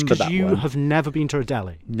do you Just remember because that you one? have never been to a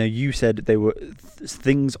deli. No, you said they were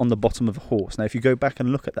things on the bottom of a horse. Now, if you go back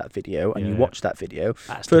and look at that video and you Yeah. watch that video,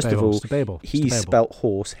 That's first of debatable, all, it's debatable, it's he debatable. spelt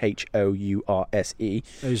horse Hourse. It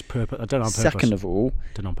was purpose. I don't know on purpose. Second of all,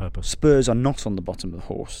 Done on purpose. Spurs are not on the bottom of the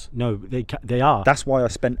horse. No, they are. That's why I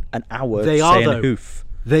spent an hour They are, saying though. hoof.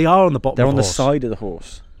 They are on the bottom They're of on the the horse. side of the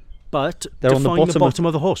horse. But They're on the define bottom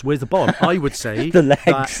of the horse. Where's the bottom? I would say The that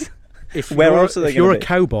legs. if Where you're, else are they if you're gonna a be?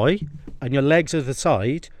 cowboy and your legs are the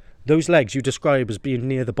side, those legs you describe as being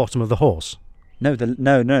near the bottom of the horse. No,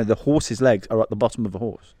 the horse's legs are at the bottom of the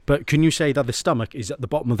horse. But can you say that the stomach is at the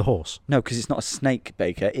bottom of the horse? No, because it's not a snake,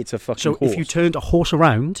 Baker. It's a fucking So horse. if you turned a horse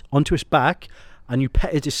around onto its back and you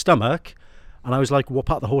petted his stomach, and I was like, what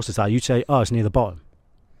part of the horse is that? You'd say, oh, it's near the bottom.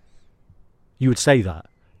 You would say that.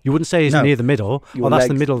 You wouldn't say it's No. near the middle. Your Oh, that's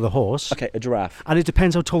the legs- middle of the horse. Okay, a giraffe. And it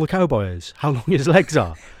depends how tall the cowboy is, how long his legs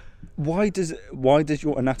are. Why does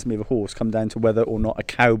your anatomy of a horse come down to whether or not a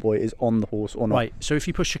cowboy is on the horse or not? Right, so if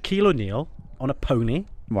you put Shaquille O'Neal on a pony,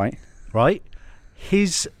 Right. right,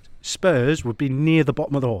 his spurs would be near the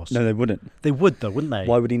bottom of the horse. No, they wouldn't. They would, though, wouldn't they?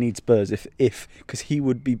 Why would he need spurs if because he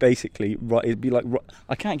would be basically right? It'd be like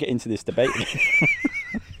I can't get into this debate.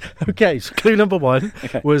 Okay, so clue number one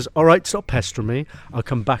Okay. was, all right, stop pestering me. I'll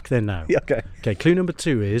come back there now. Yeah, okay. Okay, clue number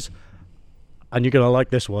two is, and you're going to like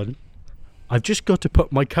this one, I've just got to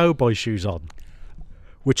put my cowboy shoes on,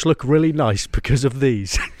 which look really nice because of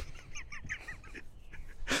these.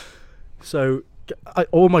 So,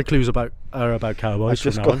 all my clues are about cowboys. I've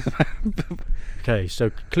just from now got. on. Okay,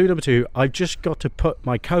 so clue number two, I've just got to put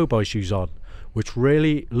my cowboy shoes on, which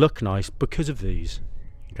really look nice because of these.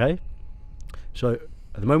 Okay? So,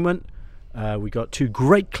 at the moment, we got two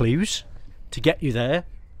great clues to get you there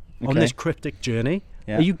on Okay. this cryptic journey.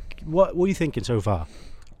 Yeah. Are you what are you thinking so far?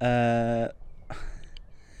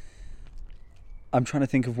 I'm trying to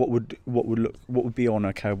think of what would be on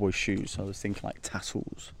a cowboy's shoes. I was thinking like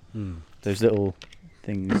tassels, those little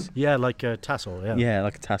things. Yeah, like a tassel, yeah. Yeah,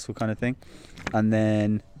 like a tassel kind of thing. And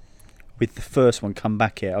then with the first one, come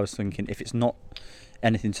back here. I was thinking if it's not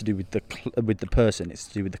anything to do with the person, it's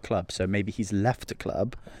to do with the club. So maybe he's left a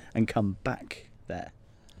club and come back there.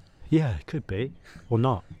 Yeah, it could be. Or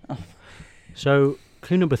not. So,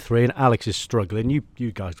 clue number three, and Alex is struggling.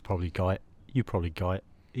 You guys probably got it. You probably got it.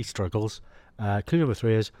 He struggles. Clue number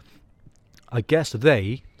three is, I guess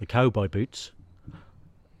they, the cowboy boots,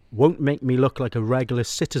 won't make me look like a regular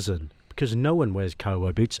citizen because no one wears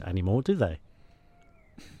cowboy boots anymore, do they?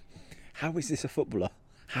 How is this a footballer?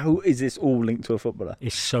 How is this all linked to a footballer?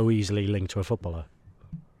 It's so easily linked to a footballer.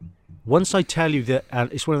 Once I tell you that,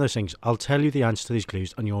 and it's one of those things, I'll tell you the answer to these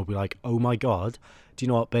clues and you'll be like, oh my God, do you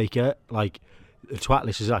know what, Baker? Like, the twat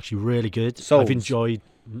list is actually really good. Souls. I've enjoyed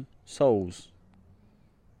Soles.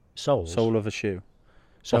 Souls. Sole of a shoe.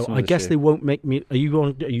 So bottom of I the guess shoe. they won't make me. Are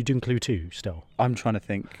you doing clue two still? I'm trying to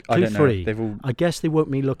think. I Clue don't know. three. They've all. I guess they won't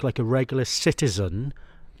me look like a regular citizen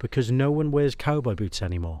because no one wears cowboy boots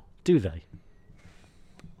anymore, do they?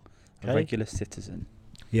 A Okay. regular citizen.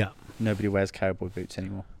 Yeah. Nobody wears cowboy boots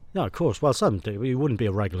anymore. No, of course. Well, some do. You wouldn't be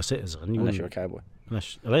a regular citizen. Unless you're a cowboy.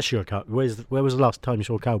 Unless you're a cowboy. Where was the last time you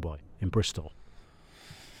saw a cowboy? In Bristol.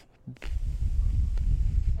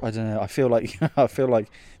 I don't know. I feel like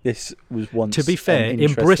this was once. To be fair, an in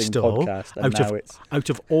interesting Bristol, podcast, and now it's out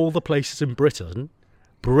of all the places in Britain,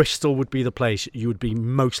 Bristol would be the place you would be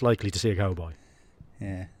most likely to see a cowboy.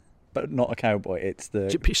 yeah, but not a cowboy. It's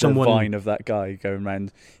the Someone- vine of that guy going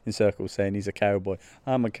around in circles saying he's a cowboy.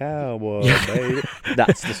 I'm a cowboy, baby.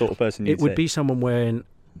 That's the sort of person you'd It would see. be someone wearing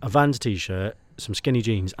a Vans t-shirt, some skinny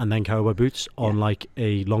jeans, and then cowboy boots on Yeah. like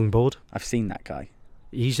a longboard. I've seen that guy.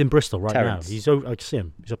 He's in Bristol right Terence. now. He's over, I can see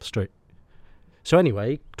him. He's up the street. So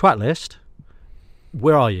anyway, twat list.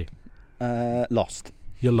 Where are you? Lost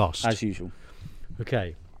You're lost. as usual.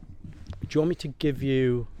 Okay. you want me to give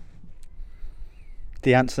you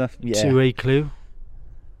The answer, yeah. to a clue?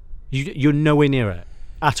 You're nowhere near it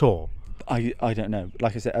at all. I don't know.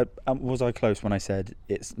 Like I said, was I close when I said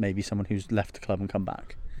it's maybe someone who's left the club and come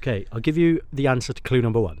back? Okay, I'll give you the answer to clue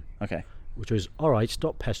number 1, Okay. which was, all right,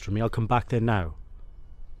 stop pestering me. I'll come back there now.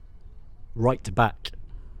 Right back.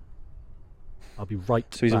 I'll be right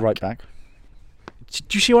So he's back. a right back. Do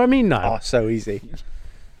you see what I mean now? Oh, so easy.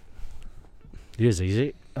 It is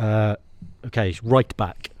easy. Okay, it's right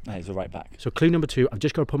back. No, he's a right back. So clue number 2, I've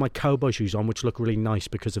just got to put my cowboy shoes on, which look really nice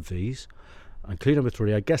because of these. And clue number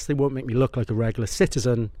 3, I guess they won't make me look like a regular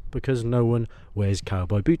citizen because no one wears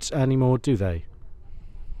cowboy boots anymore, do they?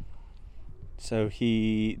 So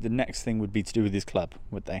the next thing would be to do with his club,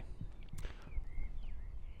 would they?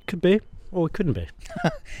 Could be, or it couldn't be.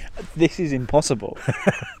 This is impossible.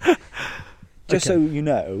 Just Okay. so you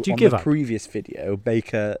know, Do you on give the up? previous video,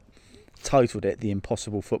 Baker titled it The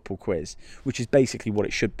Impossible Football Quiz, which is basically what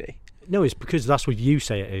it should be. No, it's because that's what you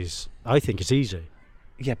say it is. I think it's easy.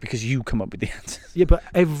 Yeah, because you come up with the answers. Yeah, but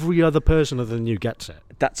every other person other than you gets it.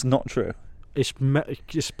 That's not true. It's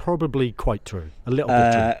probably quite true. A little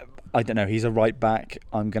bit true. I don't know. He's a right back.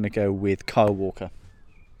 I'm going to go with Kyle Walker.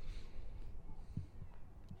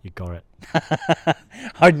 You got it.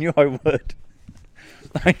 I knew I would.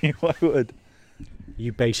 I knew I would.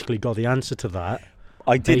 You basically got the answer to that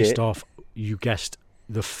I did based it. off you guessed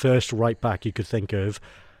the first right back you could think of.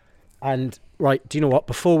 And right, do you know what?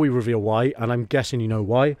 Before we reveal why, and I'm guessing you know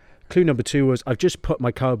why, clue number 2 was I've just put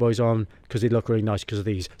my Cowboys on because they look really nice because of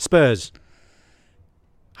these. Spurs.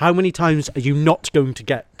 How many times are you not going to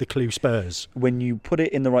get the clue Spurs? When you put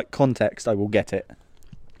it in the right context, I will get it.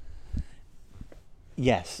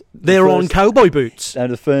 Yes. They're on cowboy boots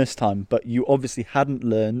The first time, but you obviously hadn't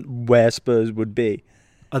learned where Spurs would be.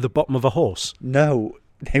 at the bottom of a horse. No,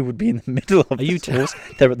 they would be in the middle of the horse.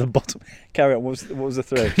 They're at the bottom. Carry on. What was the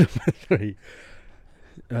 3? 3.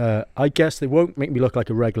 I guess they won't make me look like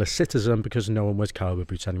a regular citizen because no one wears cowboy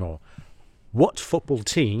boots anymore. What football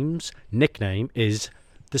team's nickname is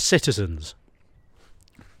the Citizens?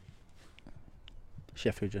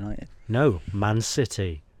 Sheffield United. No, Man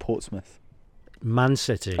City. Portsmouth. Man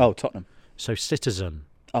City. Oh, Tottenham. So Citizen.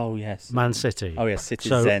 Oh, yes. Man City. Oh, yes,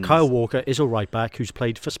 Citizens. So Kyle Walker is a right back who's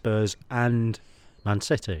played for Spurs and Man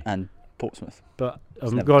City. And Portsmouth. But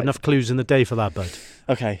I've never got played enough clues in the day for that, bud.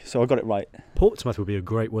 Okay, so I got it right. Portsmouth would be a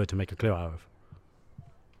great word to make a clue out of.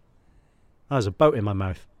 There's a boat in my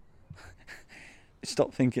mouth.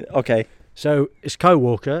 Stop thinking. Okay. So it's Kyle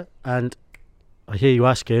Walker, and I hear you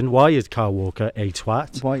asking, why is Kyle Walker a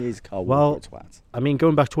twat? Why is Kyle Well, Walker a twat? I mean,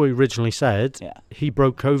 going back to what he originally said, Yeah. he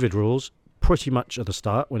broke COVID rules pretty much at the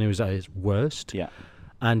start when he was at his worst, Yeah.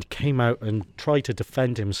 and came out and tried to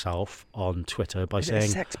defend himself on Twitter by Is it a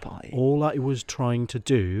saying sex party? all I was trying to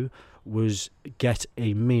do was get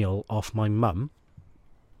a meal off my mum,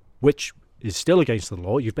 which is still against the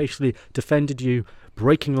law. You've basically defended you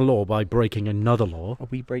breaking the law by breaking another law. Are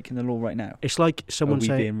we breaking the law right now? It's like someone Are we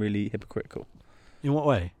saying, being really hypocritical? in what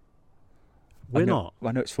way? I We're know- not.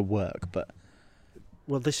 I know it's for work, but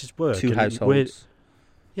Well, this is work. 2 and households.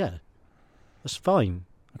 yeah, that's fine.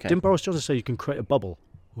 Okay. Didn't Boris Johnson say you can create a bubble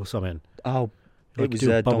or something? Oh, Like it was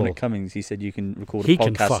do a bubble. Dominic Cummings. He said you can record a He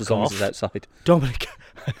can podcast fuck as long off. as it's outside. Dominic,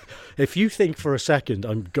 if you think for a second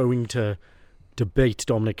I'm going to debate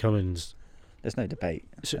Dominic Cummings, There's no debate.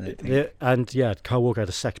 so, I don't think. and yeah, Kyle Walker had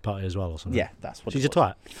a sex party as well or something. Yeah, that's what He's a it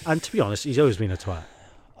was. twat. And to be honest, he's always been a twat.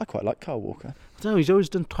 I quite like Kyle Walker. No, he's always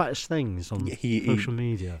done twatish things on Yeah, he- social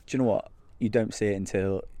media. Do you know what? You don't see it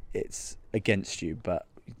until it's against you, but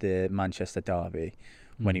the Manchester derby,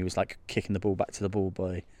 when he was like kicking the ball back to the ball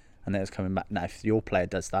boy and then it was coming back. Now, if your player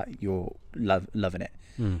does that, you're loving it.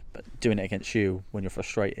 But doing it against you when you're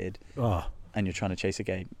frustrated Oh, and you're trying to chase a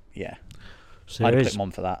game, yeah. so I'd it put is. him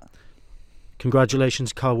on for that.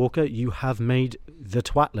 Congratulations, Kyle Walker. You have made the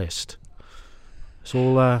twat list. It's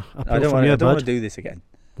all I uphill don't from here, want bud. to do this again.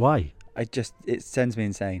 Why? It sends me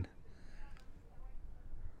insane.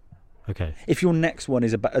 Okay. If your next one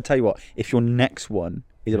is about, I'll tell you what, if your next one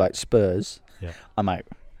is about Spurs, Yeah. I'm out.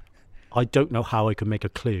 I don't know how I could make a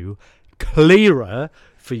clue clearer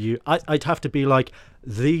for you. I'd have to be like,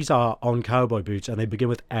 these are on cowboy boots and they begin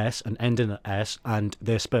with S and end in an S and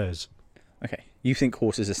they're Spurs. Okay. You think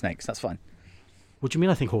horses are snakes, that's fine. What do you mean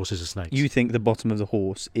I think horses are snakes? You think the bottom of the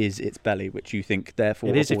horse is its belly, which you think therefore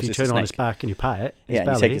it is a if horse you is turn a on its snake. back and you pat it. Its Yeah, and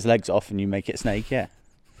you belly. take its legs off and you make it a snake, yeah.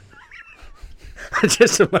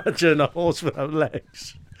 Just imagine a horse without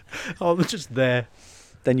legs. Oh, they're just there.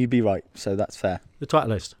 Then you'd be right, so that's fair. The twat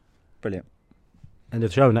list. Brilliant. End of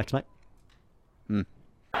the show next night. It's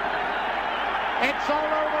all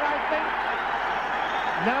over, I think.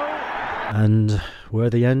 No. And we're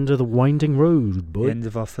at the end of the winding road, boy. End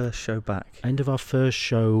of our first show back. End of our first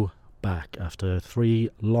show back after 3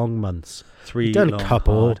 long months. 3 We've done long, a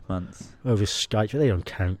couple hard months. over Skype. They don't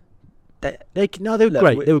count. They- They were Look,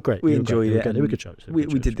 great. They were great. We They were enjoyed great. it. They were and good shows. They were We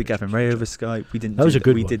good we shows. did the Good Gavin shows. Ray Good over shows. Skype. We didn't. That was do a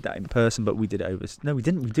good We one. did that in person, but we did it over. No, we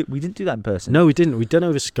didn't. We didn't do that in person. No, we didn't. We done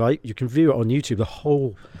over Skype. You can view it on YouTube. The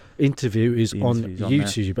whole interview is The on interview's on there.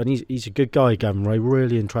 YouTube, and he's a good guy, Gavin Ray.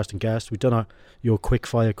 Really interesting guest. We've done your quick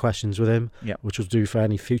fire questions with him, Yep. which we'll do for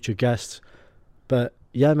any future guests. But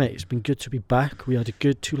yeah, mate, it's been good to be back. We had a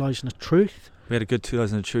good 2 Lies and a Truth. We had a good 2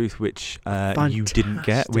 Lies and a Truth, which you didn't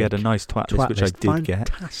get. We had a Fantastic nice twat list, which I did get.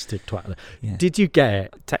 Fantastic twat list. Yeah. Did you get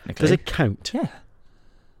it? Technically, Does it count? Yeah,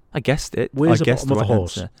 I guessed it. Where's I the guessed bottom of the a right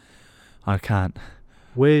horse? answer. I can't.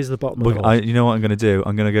 Where's the bottom of the horse? You know what I'm going to do?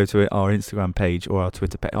 I'm going to go to our Instagram page or our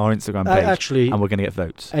Twitter page. Our Instagram page, Actually, and we're going to get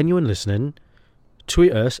votes. anyone listening,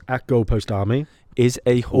 tweet us at Goalpost Army Is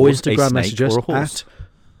a or horse a Instagram snake message us or a horse?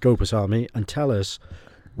 at Goalpost Army and tell us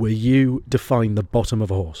where you define the bottom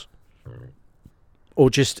of a horse. Or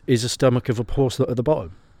just is a stomach of a horse at the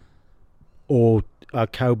bottom? Or are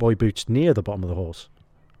cowboy boots near the bottom of the horse?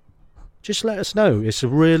 Just let us know. It's a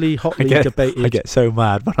really hotly debated. I get so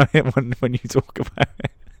mad when you talk about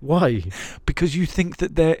it Why? because you think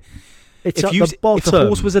that they're. It's If at you the bottom. if the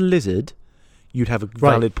horse was a lizard, you'd have a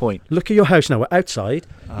valid point. Look at your house now. We're outside.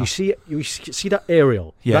 Ah. You see that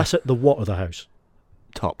aerial? Yeah. That's at the what of the house.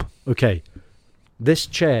 Top Okay. This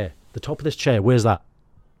chair, the top of this chair, where's that?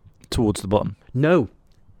 towards the bottom. No.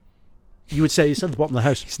 You would say it's at the bottom of the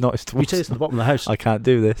house. It's not. It's You towards. say it's at the bottom of the house. I can't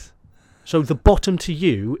do this. So the bottom to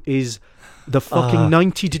you is the fucking Ah.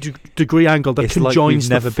 90-degree angle that It's like conjoins we've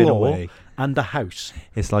never the been floor away. and the house.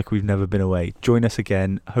 It's like we've never been away. Join us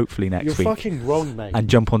again, hopefully next You're week, fucking wrong, mate. and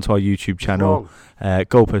jump onto our YouTube channel. Wrong.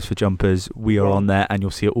 Goalpost for Jumpers. We are Wrong. on there, and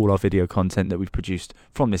you'll see all our video content that we've produced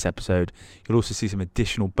from this episode. You'll also see some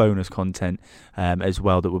additional bonus content as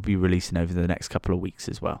well that we'll be releasing over the next couple of weeks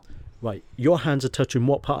as well. Right. Your hands are touching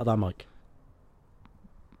what part of that mic?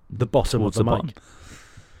 The bottom Towards of the, the mic. bottom.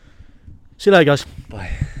 See you later, guys. Bye.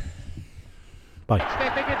 Bye. They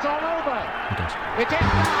think it's all over. He does. It is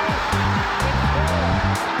now.